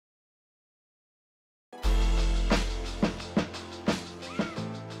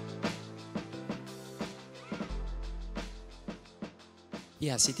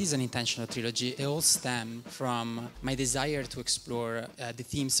Yes, it is an intentional trilogy. It all stems from my desire to explore the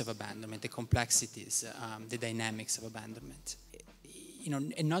themes of abandonment, the complexities, the dynamics of abandonment. You know,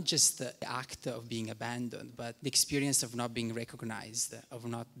 and not just the act of being abandoned, but the experience of not being recognized, of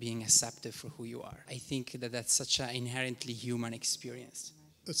not being accepted for who you are. I think that that's such an inherently human experience.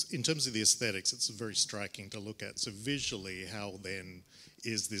 In terms of the aesthetics, it's very striking to look at. So visually, how then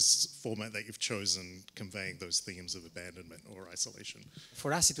is this format that you've chosen conveying those themes of abandonment or isolation?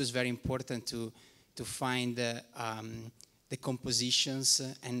 For us, it was very important to find the compositions,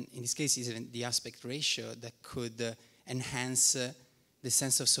 and in this case, even the aspect ratio that could enhance the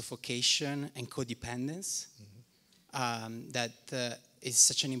sense of suffocation and codependence. That is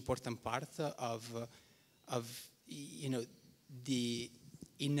such an important part of you know, the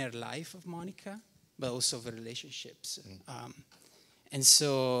inner life of Monica, but also of the relationships. And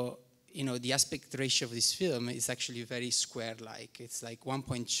so, you know, the aspect ratio of this film is actually very square-like. It's like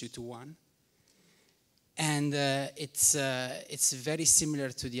 1.2 to 1. And it's very similar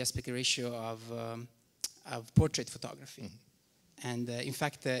to the aspect ratio of portrait photography. And in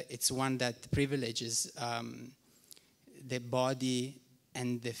fact, it's one that privileges the body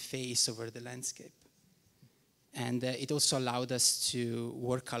and the face over the landscape. And it also allowed us to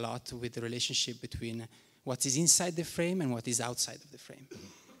work a lot with the relationship between what is inside the frame and what is outside of the frame.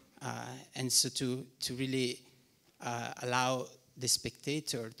 And so to really allow the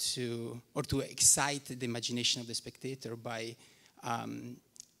spectator or to excite the imagination of the spectator by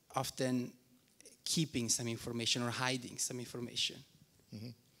often keeping some information or hiding some information.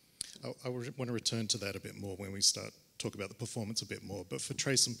 I want to return to that a bit more when we start talk about the performance a bit more. But for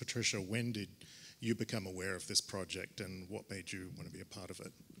Trace and Patricia, when did you become aware of this project and what made you want to be a part of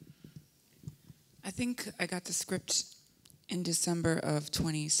it? I think I got the script in December of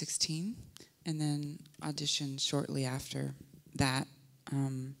 2016 and then auditioned shortly after that.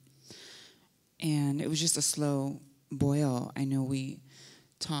 And it was just a slow boil. I know we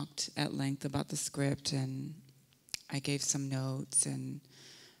talked at length about the script and I gave some notes and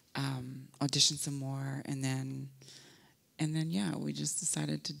auditioned some more, and then yeah, we just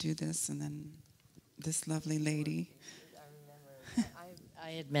decided to do this, and then this lovely lady. I remember I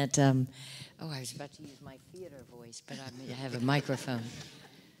had met, I was about to use my theater voice, but I have a microphone.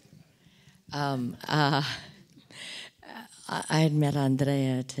 I had met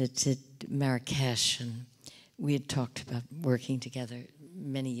Andrea to Marrakesh, and we had talked about working together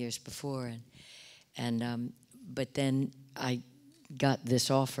many years before, but then I got this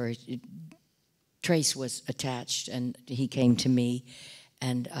offer. Trace was attached, and he came to me,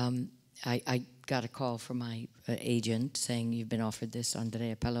 and I got a call from my agent saying, "You've been offered this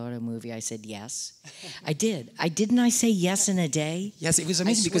Andrea Pallaoro movie." I said yes. I did. Didn't I say yes in a day? Yes, it was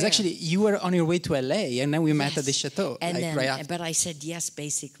amazing because actually you were on your way to LA, and then we met at the chateau. And like, then, right after. But I said yes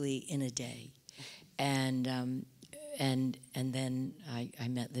basically in a day, and then I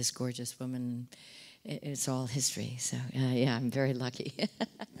met this gorgeous woman. It's all history. So yeah, I'm very lucky.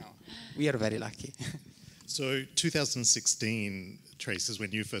 No, we are very lucky. So 2016, Trace, is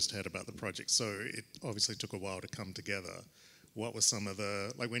when you first heard about the project. So it obviously took a while to come together. What were some of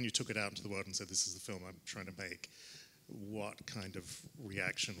the, like when you took it out into the world and said, this is the film I'm trying to make, what kind of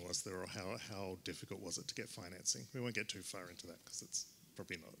reaction was there, or how difficult was it to get financing? We won't get too far into that because it's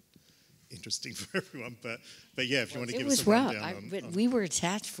probably not interesting for everyone, but yeah, if you want to give us a rundown. But we were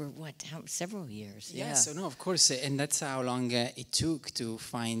attached for several years. Yeah, so no, of course, and that's how long it took to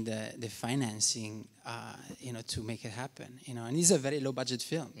find the financing, to make it happen, and it's a very low budget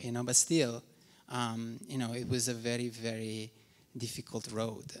film, but still, it was a very, very difficult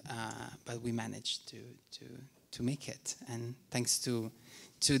road, but we managed to make it, and thanks to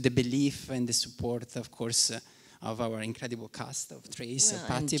the belief and the support, of course, of our incredible cast of Trace,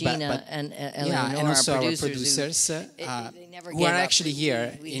 Patty, Gina and Eleanor, and also our producers who are actually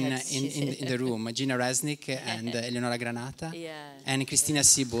here in the room. Gina Resnick and Eleonora Granata, and Cristina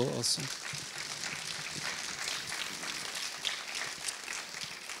Sibu also.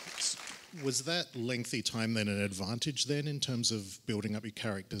 Was that lengthy time then an advantage then in terms of building up your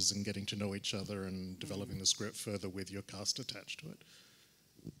characters and getting to know each other and developing the script further with your cast attached to it?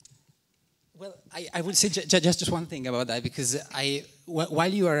 Well, I would say just one thing about that, because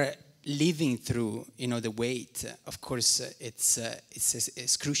while you are living through, the weight, of course, it's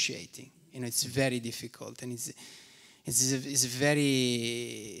excruciating. It's very difficult, and it's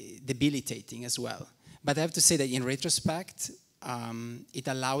very debilitating as well. But I have to say that in retrospect, it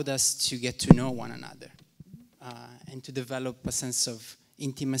allowed us to get to know one another and to develop a sense of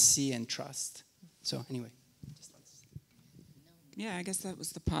intimacy and trust. So anyway. Yeah, I guess that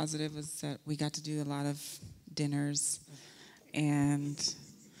was the positive, was that we got to do a lot of dinners and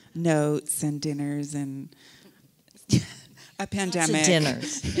notes and dinners and a pandemic. Lots of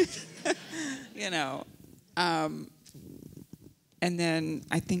dinners. You know. And then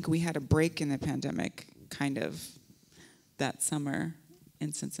I think we had a break in the pandemic, kind of, that summer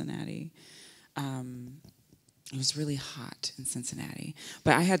in Cincinnati. It was really hot in Cincinnati.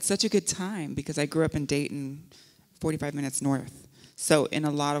 But I had such a good time because I grew up in Dayton, 45 minutes north. So in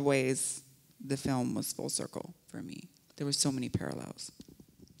a lot of ways, the film was full circle for me. There were so many parallels.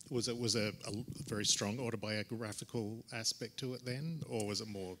 Was it a very strong autobiographical aspect to it then, or was it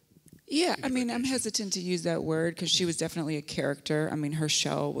more? Yeah, I mean, I'm hesitant to use that word because she was definitely a character. I mean, her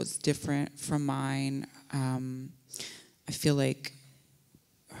shell was different from mine. I feel like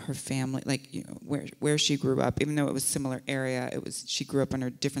her family, like, you know, where she grew up, even though it was a similar area, she grew up under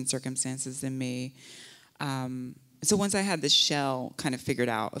different circumstances than me. So once I had the shell kind of figured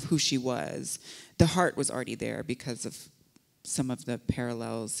out of who she was, the heart was already there because of some of the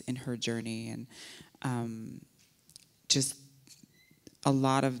parallels in her journey, and just a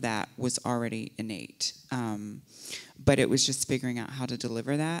lot of that was already innate. But it was just figuring out how to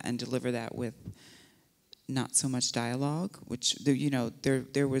deliver that and deliver that with not so much dialogue, which, you know,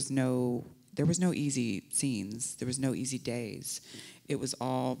 there was no easy scenes. There was no easy days. It was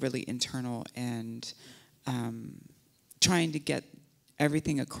all really internal and trying to get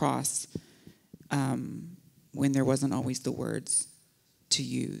everything across when there wasn't always the words to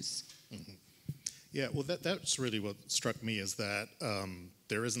use. Mm-hmm. Yeah, well, that's really what struck me, is that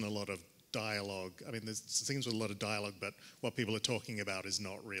there isn't a lot of dialogue. I mean, there's scenes with a lot of dialogue, but what people are talking about is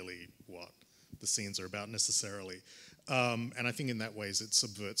not really what the scenes are about necessarily. And I think in that ways it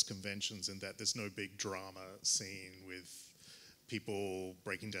subverts conventions in that there's no big drama scene with people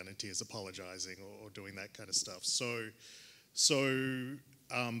breaking down in tears, apologizing, or doing that kind of stuff.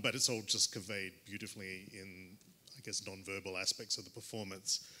 But it's all just conveyed beautifully in, I guess, non-verbal aspects of the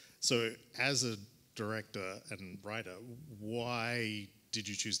performance. So as a director and writer, why did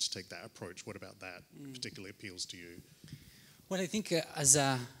you choose to take that approach? What about that particularly appeals to you? Well, I think as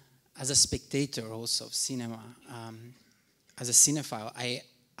a spectator also of cinema, as a cinephile, I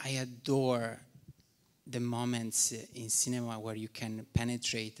adore the moments in cinema where you can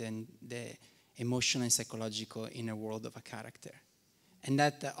penetrate in the emotional and psychological inner world of a character. And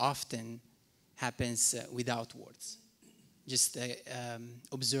that often happens without words. Just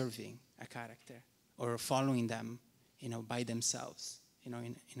observing a character or following them, you know, by themselves, you know,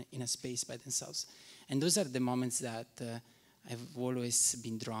 in a space by themselves. And those are the moments that I've always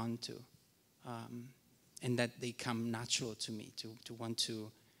been drawn to, and that they come natural to me to want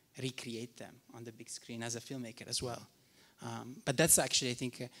to recreate them on the big screen as a filmmaker as well. But that's actually, I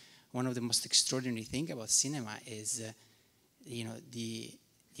think, one of the most extraordinary things about cinema is, you know, the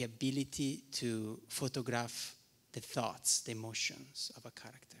ability to photograph the thoughts, the emotions of a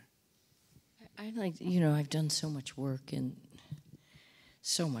character. I like, you know, I've done so much work in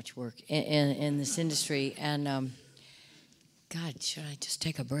this industry, and God, should I just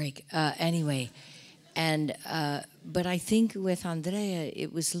take a break? Anyway, and but I think with Andrea,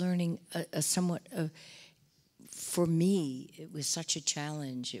 it was learning a somewhat. For me, it was such a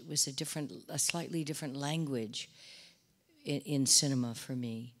challenge. It was a slightly different language in cinema for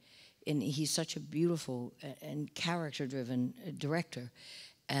me. And he's such a beautiful and character-driven director,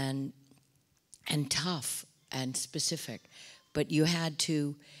 and tough and specific. But you had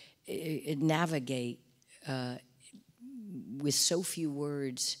to navigate with so few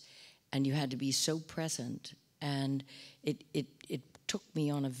words, and you had to be so present. And it took me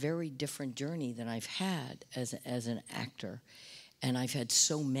on a very different journey than I've had as an actor. And I've had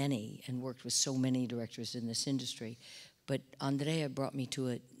so many and worked with so many directors in this industry. But Andrea brought me to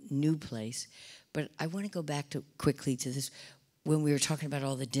a new place. But I want to go back quickly to this, when we were talking about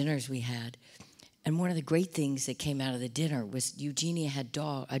all the dinners we had. And one of the great things that came out of the dinner was Eugenia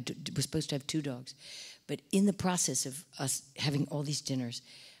was supposed to have 2 dogs. But in the process of us having all these dinners,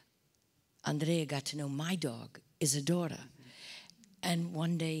 Andrea got to know my dog is a daughter. And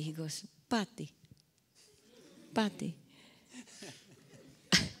one day he goes, Patti,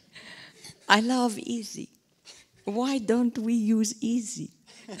 I love Easy. Why don't we use Easy?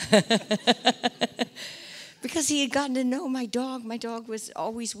 Because he had gotten to know my dog. My dog was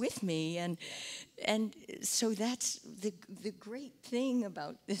always with me, and so that's the great thing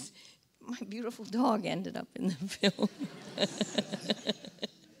about this. My beautiful dog ended up in the film.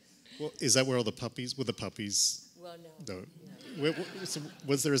 Well, is that where all the puppies? Were the puppies? Well, no. So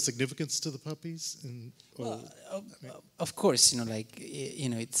was there a significance to the puppies? Of course, you know, like, you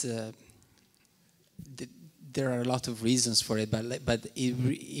know, it's there are a lot of reasons for it, but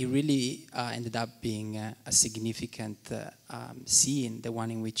it really ended up being a significant scene, the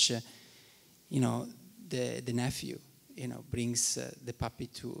one in which, the nephew, brings the puppy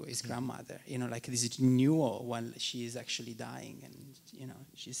to his grandmother, like this renewal while she is actually dying and,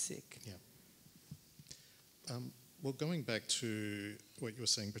 she's sick. Yeah. Well, going back to what you were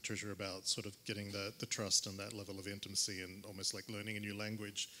saying, Patricia, about sort of getting the trust and that level of intimacy and almost like learning a new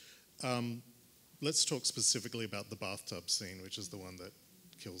language, let's talk specifically about the bathtub scene, which is the one that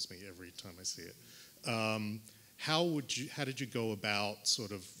kills me every time I see it. How did you go about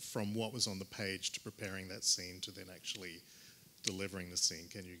sort of from what was on the page to preparing that scene to then actually delivering the scene?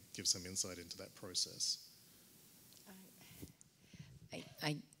 Can you give some insight into that process?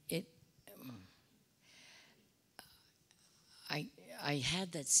 I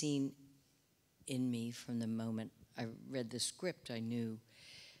had that scene in me from the moment I read the script. I knew,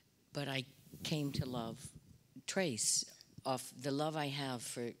 but I came to love Trace. The love I have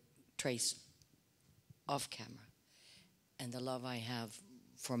for Trace off camera and the love I have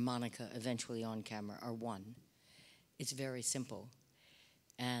for Monica eventually on camera are one. It's very simple,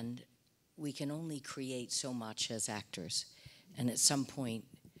 and we can only create so much as actors, and at some point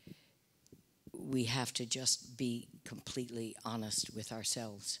we have to just be completely honest with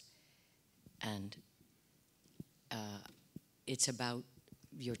ourselves. And it's about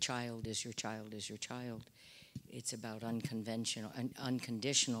your child is your child is your child. It's about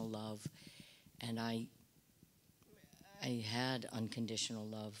unconditional love. And I had unconditional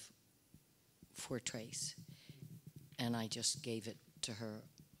love for Trace. And I just gave it to her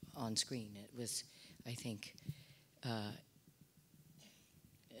on screen. It was, I think,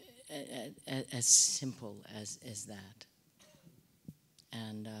 as simple as that.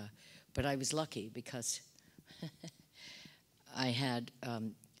 And but I was lucky because I had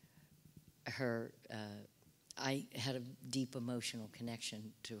her. I had a deep emotional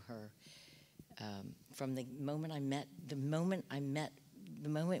connection to her from the moment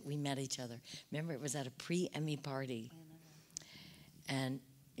we met each other. Remember, it was at a pre-Emmy party, and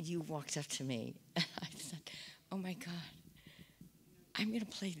you walked up to me, and I said, "Oh my God, I'm going to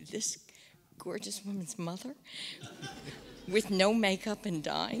play this gorgeous woman's mother with no makeup and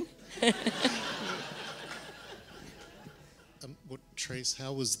dying." Well, Trace,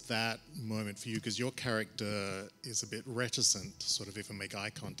 how was that moment for you? Because your character is a bit reticent to sort of even make eye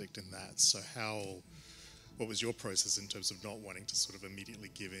contact in that. So what was your process in terms of not wanting to sort of immediately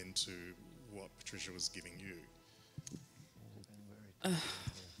give in to what Patricia was giving you?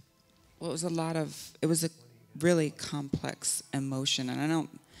 Well, it was a really complex emotion, and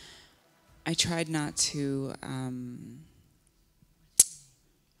I tried not to,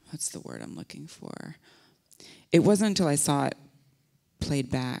 what's the word I'm looking for? It wasn't until I saw it played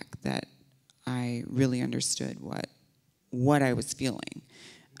back that I really understood what I was feeling.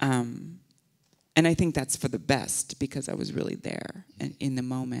 And I think that's for the best, because I was really there and in the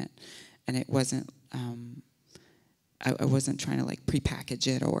moment, and it wasn't, I wasn't trying to like prepackage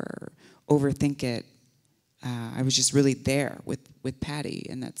it or overthink it. I was just really there with Patty,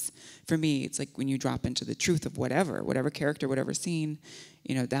 and that's, for me, it's like when you drop into the truth of whatever character, whatever scene,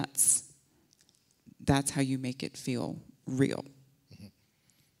 that's how you make it feel real. Mm-hmm.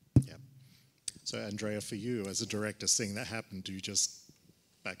 Yeah. So Andrea, for you as a director, seeing that happen, do you just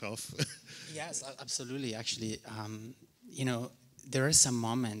back off? Yes, absolutely. Actually, there are some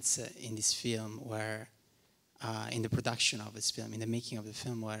moments in this film where, in the production of this film, in the making of the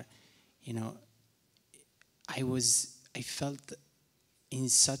film, where, I felt in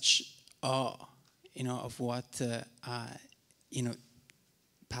such awe, of what,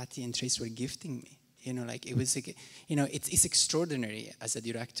 Patty and Trace were gifting me. It was like, it's extraordinary as a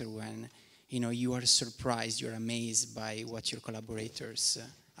director when, you are surprised, you're amazed by what your collaborators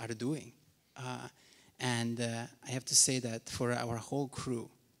are doing. And I have to say that for our whole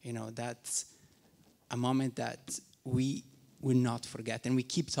crew, that's a moment that we will not forget, and we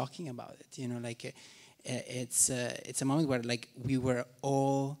keep talking about it. It's a moment where we were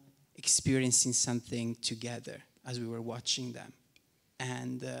all experiencing something together as we were watching them,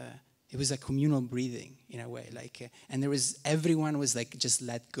 and it was a communal breathing in a way. And everyone was just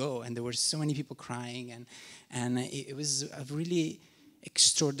let go, and there were so many people crying, and it was a really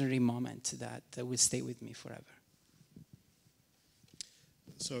extraordinary moment that will stay with me forever.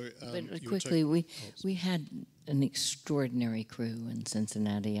 So, but quickly, we had an extraordinary crew in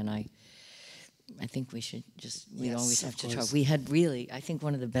Cincinnati, and I think we should we always have to talk. We had really, I think,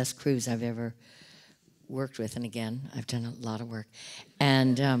 one of the best crews I've ever worked with, and again, I've done a lot of work,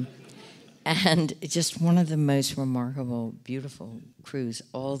 and just one of the most remarkable, beautiful crews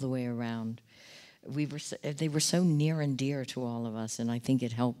all the way around. they were so near and dear to all of us, and I think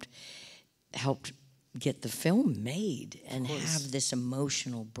it helped get the film made and have this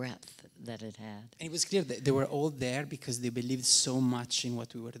emotional breadth that it had. And it was clear that they were all there because they believed so much in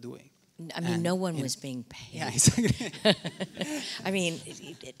what we were doing. I mean, no one was being paid. Yeah, exactly. I mean,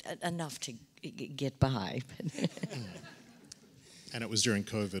 enough to get by. And it was during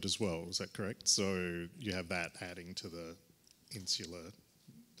COVID as well, is that correct? So you have that adding to the insular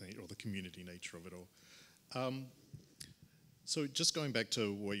or the community nature of it all. So just going back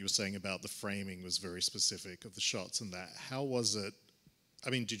to what you were saying about the framing was very specific of the shots and that, how was it? I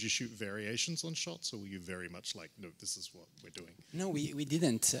mean, did you shoot variations on shots, or were you very much like, no, this is what we're doing? No, we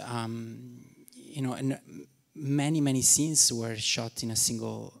didn't. You know, and many scenes were shot in a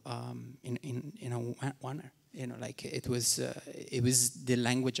single, in a one. You know, like it was the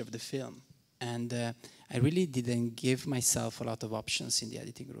language of the film, and I really didn't give myself a lot of options in the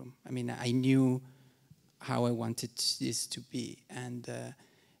editing room. I mean, I knew how I wanted this to be, and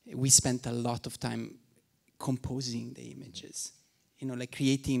we spent a lot of time composing the images. You know, like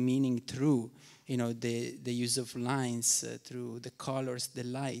creating meaning through, you know, the use of lines, through the colors, the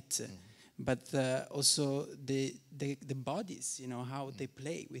light, but also the bodies. You know, how they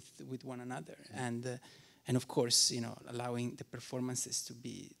play with one another, and of course, you know, allowing the performances to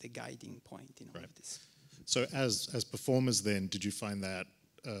be the guiding point in all of this. So, as performers, then, did you find that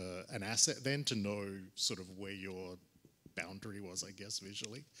an asset then to know sort of where your boundary was, I guess,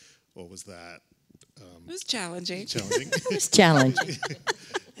 visually, or was that? It was challenging. It was challenging. It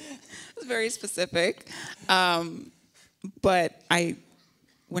was very specific. But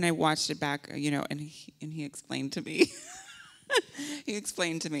when I watched it back, you know, and he explained to me,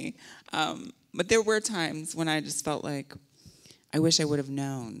 but there were times when I just felt like, I wish I would have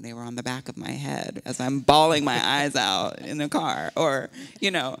known they were on the back of my head as I'm bawling my eyes out in the car, or, you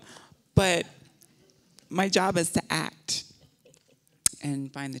know, but my job is to act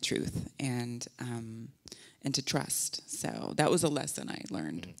and find the truth and to trust. So that was a lesson I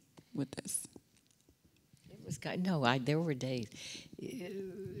learned with this. It was there were days.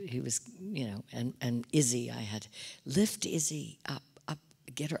 He was, you know, and Izzy, I had lift Izzy up,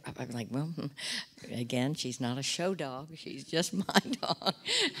 get her up. I'm like, well, again, she's not a show dog. She's just my dog.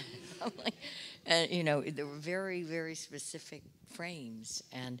 I'm like, and you know, there were very, very specific frames,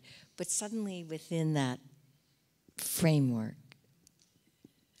 but suddenly within that framework,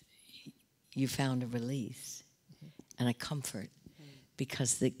 you found a release and a comfort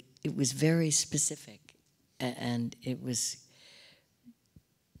because it was very specific and it was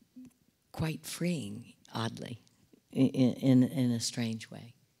quite freeing, oddly, in a strange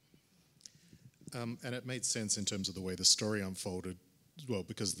way. And it made sense in terms of the way the story unfolded, well,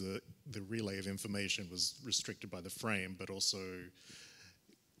 because the relay of information was restricted by the frame, but also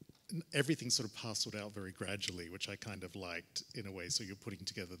everything sort of parceled out very gradually, which I kind of liked in a way. So you're putting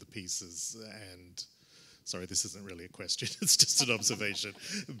together the pieces, and sorry, this isn't really a question; it's just an observation.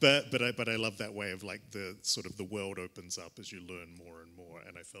 But I love that way of like the sort of the world opens up as you learn more and more,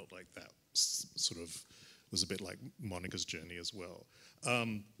 and I felt like that sort of was a bit like Monica's journey as well.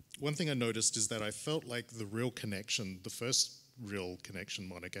 One thing I noticed is that I felt like the real connection, the first real connection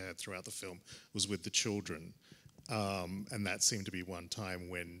Monica had throughout the film was with the children, and that seemed to be one time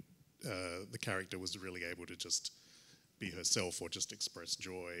when the character was really able to just be herself or just express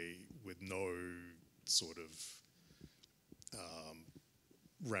joy with no sort of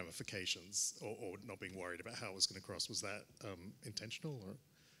ramifications or not being worried about how it was going to cross. Was that intentional? Or?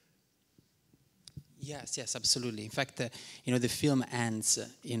 Yes, absolutely. In fact, you know, the film ends,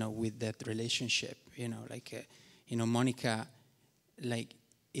 you know, with that relationship. You know, like, you know, Monica, like,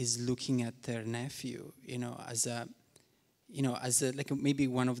 is looking at her nephew, you know, as a like maybe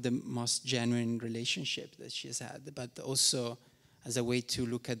one of the most genuine relationships that she has had, but also as a way to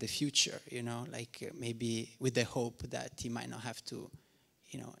look at the future, you know, like maybe with the hope that he might not have to,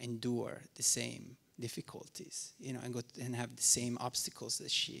 you know, endure the same difficulties, you know, and have the same obstacles that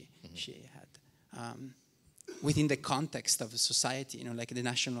she had. Within the context of society, you know, like the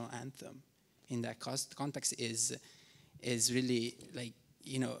national anthem in that context is really like,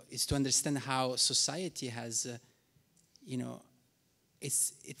 you know, is to understand how society has, you know,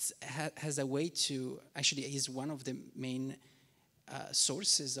 has a way to actually is one of the main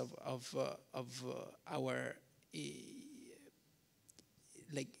sources of our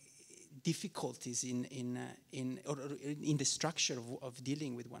like difficulties in the structure of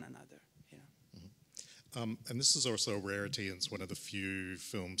dealing with one another. And this is also a rarity, and it's one of the few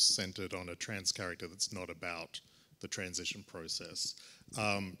films centered on a trans character that's not about the transition process.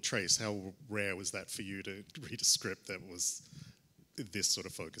 Trace, how rare was that for you to read a script that was this sort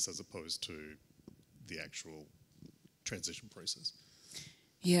of focus as opposed to the actual transition process?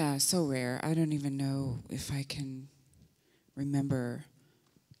 Yeah, so rare. I don't even know if I can remember.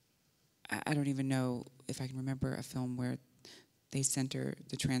 I don't even know if I can remember a film where they center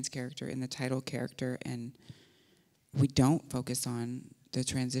the trans character in the title character and we don't focus on the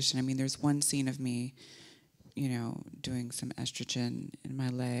transition. I mean, there's one scene of me, you know, doing some estrogen in my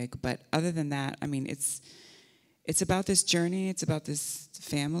leg, but other than that, I mean, it's about this journey, it's about this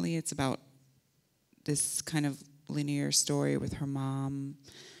family, it's about this kind of linear story with her mom,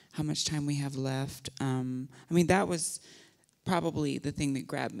 how much time we have left. I mean, that was probably the thing that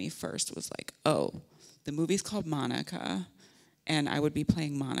grabbed me first, was like, oh, the movie's called Monica, and I would be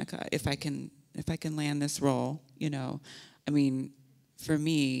playing Monica if I can land this role, you know. I mean, for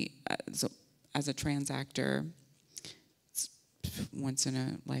me, as a trans actor, it's once in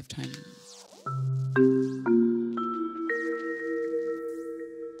a lifetime.